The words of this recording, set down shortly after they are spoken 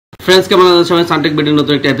Friends কেমন আছেন সবাই সানটেক ভিডিওর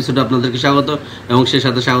নতুন একটা এপিসোডে আপনাদেরকে স্বাগত এবং সেই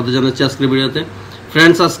সাথে স্বাগত জানাচ্ছি আজকের ভিডিওতে।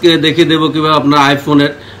 ফ্রেন্ডস আজকে দেখিয়ে দেব কিভাবে আপনার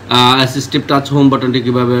আইফোনের অ্যাসিস্টিভ টাচ হোম বাটনটি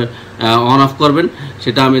কিভাবে অন অফ করবেন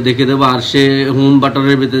সেটা আমি দেখিয়ে দেবো। আর সে হোম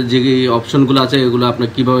বাটনের ভিতরে যে অপশনগুলো আছে এগুলো আপনি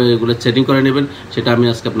কিভাবে এগুলো সেটিং করে নেবেন সেটা আমি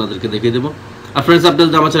আজকে আপনাদেরকে দেখিয়ে দেবো। আর ফ্রেন্ডস আপনি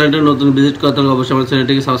যদি আমার চ্যানেলটি নতুন ভিজিট করতে হলে অবশ্যই আমার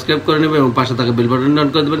চ্যানেলটিকে সাবস্ক্রাইব করে নেবেন এবং পাশে থাকা বেল বাটনটি অন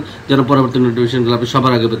করে দেবেন যেন পরবর্তী নোটিফিকেশনগুলো আপনি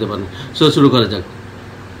সবার আগে পেতে পারেন। সো শুরু করা যাক।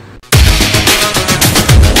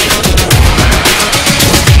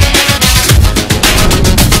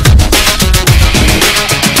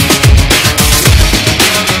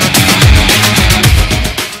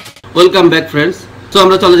 Welcome back friends. তো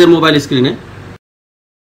আমরা চলে যাই মোবাইল স্ক্রিনে।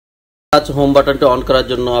 টাচ হোম বাটনটি অন করার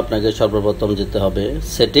জন্য আপনাকে সর্বপ্রথম যেতে হবে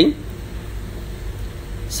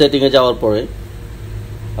সেটিংয়ে যাওয়ার পরে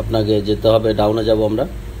আপনাকে যেতে হবে ডাউনে যাব। আমরা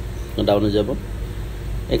ডাউনে যাব,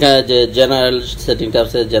 এখানে যে জেনারেল সেটিংটা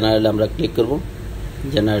আছে জেনারেলে আমরা ক্লিক করব।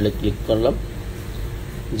 জেনারেলে ক্লিক করলাম।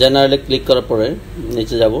 জেনারেলে ক্লিক করার পরে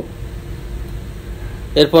নিচে যাব।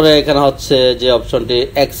 এরপরে এখানে হচ্ছে যে অপশনটি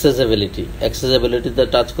অ্যাক্সেসিবিলিটিতে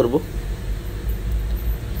টাচ করব।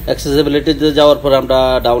 অ্যাক্সেসিবিলিটিতে যাওয়ার পরে আমরা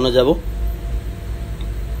ডাউনে যাব,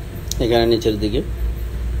 এখানে নিচের দিকে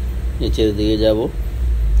যাব।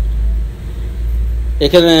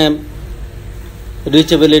 এখানে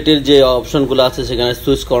রিচেবিলিটির যে অপশনগুলো আছে সেখানে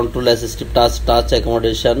switch control, assistive touch, touch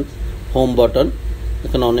accommodation, home button,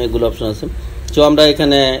 এখানে অনেকগুলো অপশন আছে। তো আমরা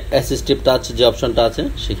এখানে অ্যাসিস্টিভ টাচ যে অপশনটা আছে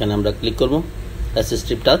সেখানে আমরা ক্লিক করব।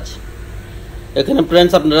 অ্যাসিস্টিভ টাচ, এখানে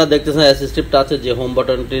ফ্রেন্ডস আপনারা দেখতেছেন অ্যাসিস্টিভ টাচের যে হোম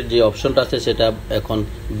বাটনটির যে অপশনটা আছে সেটা এখন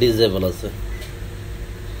ডিসেবল আছে।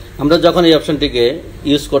 আমরা যখন এই অপশনটিকে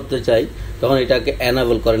ইউজ করতে চাই তখন এটাকে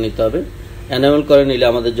এনেবল করে নিতে হবে। এনেবল করে নিলে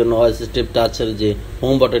আমাদের জন্য অ্যাসিস্টিভ টাচের যে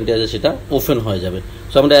হোম বাটনটি আছে সেটা ওপেন হয়ে যাবে।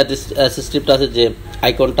 সো আমরা অ্যাসিস্টিভ টাচের যে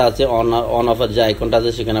আইকনটা আছে অন অফের যে আইকনটা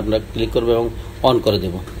আছে সেখানে আমরা ক্লিক করব এবং অন করে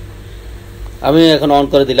দেব। আমি এখন অন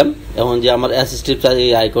করে দিলাম। এখন যে আমার অ্যাসিস্টিভ টাচ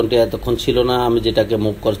এই আইকনটি এতক্ষণ ছিল না, আমি যেটাকে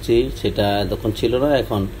মুভ করছি সেটা এতক্ষণ ছিল না,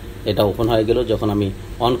 এখন এটা ওপেন হয়ে গেল। যখন আমি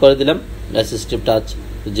অন করে দিলাম অ্যাসিস্টিভ টাচ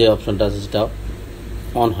যে অপশনটা আছে সেটা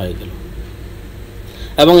অন হয়ে গেল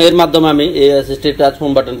এবং এর মাধ্যমে আমি এই অ্যাসিস্টিভ টাচ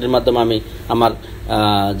হোম বাটনটির মাধ্যমে আমি আমার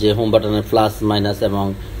যে হোম বাটনের প্লাস মাইনাস এবং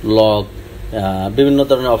লক বিভিন্ন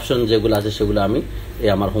ধরনের অপশন যেগুলো আছে সেগুলো আমি এই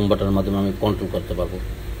আমার হোম বাটনের মাধ্যমে আমি কন্ট্রোল করতে পারবো।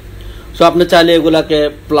 সো আপনি চাইলে এগুলাকে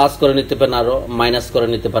প্লাস করে নিতে পারেন, আরও মাইনাস করে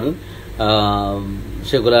নিতে পারেন।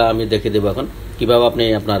 সেগুলো আমি দেখিয়ে দেবো এখন কীভাবে আপনি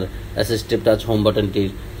আপনার অ্যাসিস্টিভ টাচ হোম বাটনটি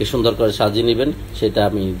কি সুন্দর করে সাজিয়ে নেবেন সেটা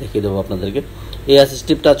আমি দেখিয়ে দেবো আপনাদেরকে। এই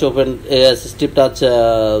অ্যাসিস্টিভ টাচ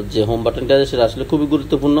যে হোম বাটনটা আছে সেটা আসলে খুবই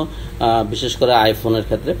গুরুত্বপূর্ণ, বিশেষ করে আইফোনের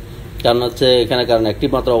ক্ষেত্রে। কারণ হচ্ছে এখানে একটি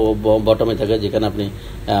মাত্র বটমে থাকে যেখানে আপনি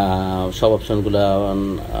সব অপশনগুলো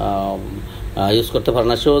ইউজ করতে পারেন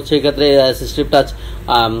না। সো সেই ক্ষেত্রে অ্যাসিস্টিভ টাচ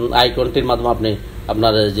আইকনটির মাধ্যমে আপনি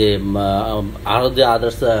আপনার যে আরও যে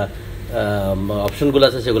আদার্স অপশনগুলো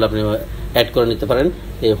আছে সেগুলো আপনি অ্যাড করে নিতে পারেন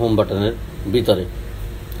এই হোম বাটনের ভিতরে।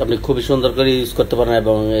 আপনি খুবই সুন্দর করে ইউজ করতে পারেন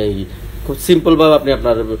এবং এই খুব সিম্পলভাবে আপনি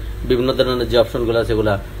আপনার বিভিন্ন ধরনের যে অপশনগুলো আছে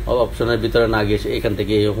সেগুলো অপশনের ভিতরে না গিয়ে এখান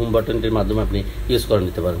থেকে এই হোম বাটনটির মাধ্যমে আপনি ইউজ করে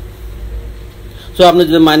নিতে পারেন। সো আপনি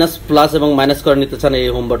যদি মাইনাস প্লাস এবং মাইনাস করে নিতে চান এই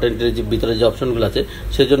হোম বাটনটির যে ভিতরে যে অপশনগুলো আছে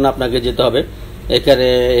সেই জন্য আপনাকে যেতে হবে এখানে।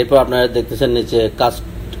 এরপর আপনারা দেখতেছেন নিচে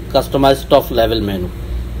কাস্টমাইজ টপ লেভেল মেনু,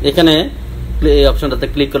 এখানে এই অপশনটাতে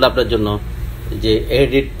ক্লিক করলে আপনার জন্য যে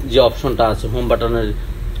এডিট যে অপশনটা আছে হোম বাটনের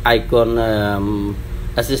আইকন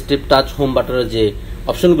অ্যাসিস্টিভ টাচ হোম বাটনের যে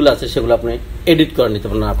অপশনগুলো আছে সেগুলো আপনি এডিট করে নিতে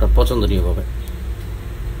পারেন আপনার পছন্দনীয়ভাবে।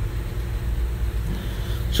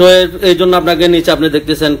 সো এই জন্য আপনাকে নিচে আপনি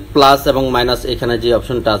দেখতেছেন প্লাস এবং মাইনাস, এখানে যে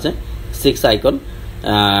অপশনটা আছে 6 আইকন।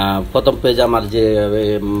 প্রথম পেজে আমার যে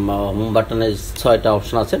হোম বাটনের 6টা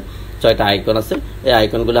অপশন আছে, 6টা আইকন আছে। এই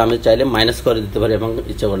আইকনগুলো আমি চাইলে মাইনাস করে দিতে পারি এবং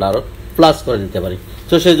ইচ্ছে করলে আরও প্লাস করে দিতে পারি।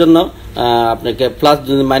 তো সেই জন্য আপনাকে প্লাস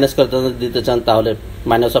যদি মাইনাস করে দিতে চান তাহলে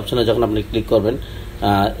মাইনাস অপশনে যখন আপনি ক্লিক করবেন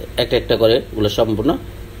একটা একটা করে ওগুলো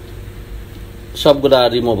সবগুলা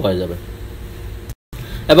রিমুভ হয়ে যাবে।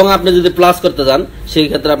 এবং আপনি যদি প্লাস করতে চান সেই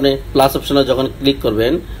ক্ষেত্রে আপনি প্লাস অপশনে যখন ক্লিক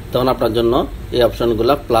করবেন তখন আপনার জন্য এই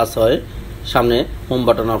অপশনগুলো প্লাস হয়ে সামনে হোম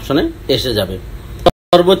বাটন অপশনে এসে যাবে।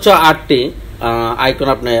 সর্বোচ্চ 8টি আইকন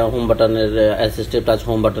আপনি হোম বাটনের অ্যাসিস্টিভ টাচ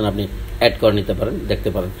হোম বাটন আপনি অ্যাড করে নিতে পারেন, দেখতে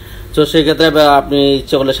পারেন। তো সেই ক্ষেত্রে আপনি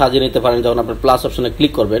ইচ্ছে করলে সাজিয়ে নিতে পারেন। যখন আপনার প্লাস অপশনে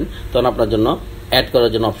ক্লিক করবেন তখন আপনার জন্য অ্যাড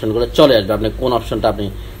করার জন্য অপশনগুলো চলে আসবে, আপনি কোন অপশনটা আপনি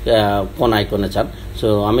কোন আইকনে চান। সো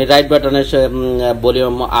আমি রাইট বাটনের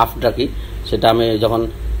ভলিউম আপ রাখি, সেটা আমি যখন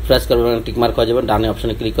প্রেস করবেন টিকমার্ক হয়ে যাবেন। ডানে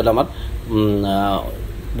অপশনে ক্লিক করলে আমার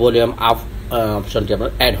ভলিউম আপ অপশনটি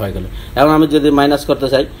আপনার অ্যাড হয়ে গেল। এখন আমি যদি মাইনাস করতে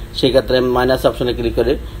চাই সেই ক্ষেত্রে মাইনাস অপশনে ক্লিক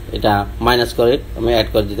করে এটা মাইনাস করে আমি অ্যাড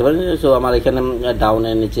করে দিতে পারি। সো আমার এখানে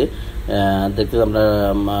ডাউনের নিচে দেখতে আমরা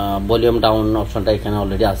ভলিউম ডাউন অপশনটা এখানে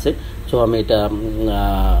অলরেডি আছে। সো আমি এটা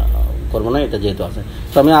করবো না, এটা যেহেতু আছে।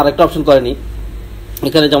 তো আমি আরেকটা অপশন করে নিই,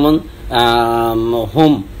 এখানে যেমন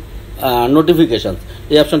হোম নোটিফিকেশান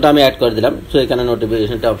এই অপশনটা আমি অ্যাড করে দিলাম। সো এখানে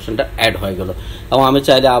নোটিফিকেশনটা অপশনটা অ্যাড হয়ে গেল। এবং আমি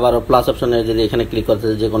চাইলে আবার প্লাস অপশনে যদি এখানে ক্লিক করতে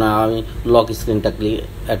যে কোনো আমি লক স্ক্রিনটা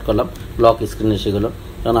অ্যাড করলাম, লক স্ক্রিন এসে গেলো।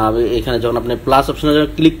 কারণ আমি এখানে যখন আপনি প্লাস অপশনে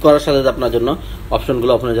ক্লিক করার সাথে আপনার জন্য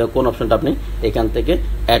অপশনগুলো আপনার কোন অপশনটা আপনি এখান থেকে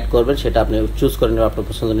অ্যাড করবেন সেটা আপনি চুজ করে নেবেন আপনার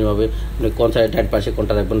পছন্দনীয়ভাবে। আপনি কোন সাইড ডান পাশে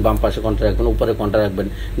কোনটা রাখবেন, বাম পাশে কোনটা রাখবেন, উপরে কোনটা রাখবেন,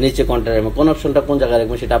 নিচে কোনটা রাখবেন, কোন অপশনটা কোন জায়গায়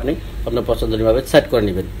রাখবেন সেটা আপনি আপনার পছন্দনীয়ভাবে সেট করে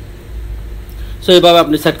নেবেন। সো এইভাবে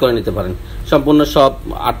আপনি সেট করে নিতে পারেন। সম্পূর্ণ সব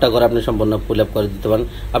 8টা করে আপনি সম্পূর্ণ ফুল আপ করে দিতে পারেন।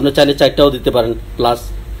 আপনি চাইলে 4টাও দিতে পারেন প্লাস।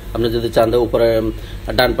 আপনি যদি চান উপরে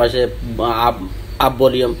ডান পাশে আপ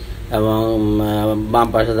ভলিউম এবং বাম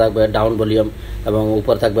পাশে থাকবে ডাউন ভলিউম এবং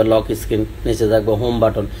উপরে থাকবে লক স্ক্রিন, নিচে থাকবে হোম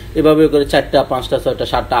বাটন। এভাবে করে 4টা 5টা 6টা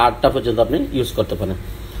 7টা 8টা পর্যন্ত আপনি ইউজ করতে পারেন।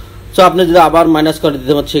 সো আপনি যদি আবার মাইনাস করে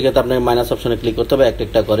দিতে পারেন সেক্ষেত্রে আপনি মাইনাস অপশনে ক্লিক করতে হবে,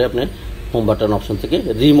 একটা করে আপনি হোম বাটন অপশন থেকে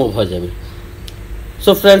রিমুভ হয়ে যাবে।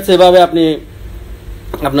 সো ফ্রেন্ডস, এভাবে আপনি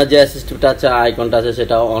আপনার যে অ্যাসিস্টিভ টাচ আইকনটা আছে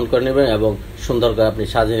সেটা অন করে নেবেন এবং সুন্দর করে আপনি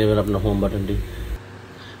সাজিয়ে নেবেন আপনার হোম বাটনটি।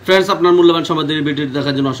 ফ্রেন্ডস, আপনার মূল্যবান সময় দিয়ে ভিডিওটি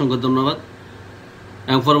দেখার জন্য অসংখ্য ধন্যবাদ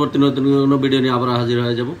এবং পরবর্তী নতুন কোনো ভিডিও নিয়ে আবার হাজির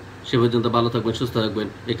হয়ে যাব। সে পর্যন্ত ভালো থাকবেন, সুস্থ থাকবেন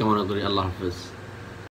এই কামনা করি। আল্লাহ হাফেজ।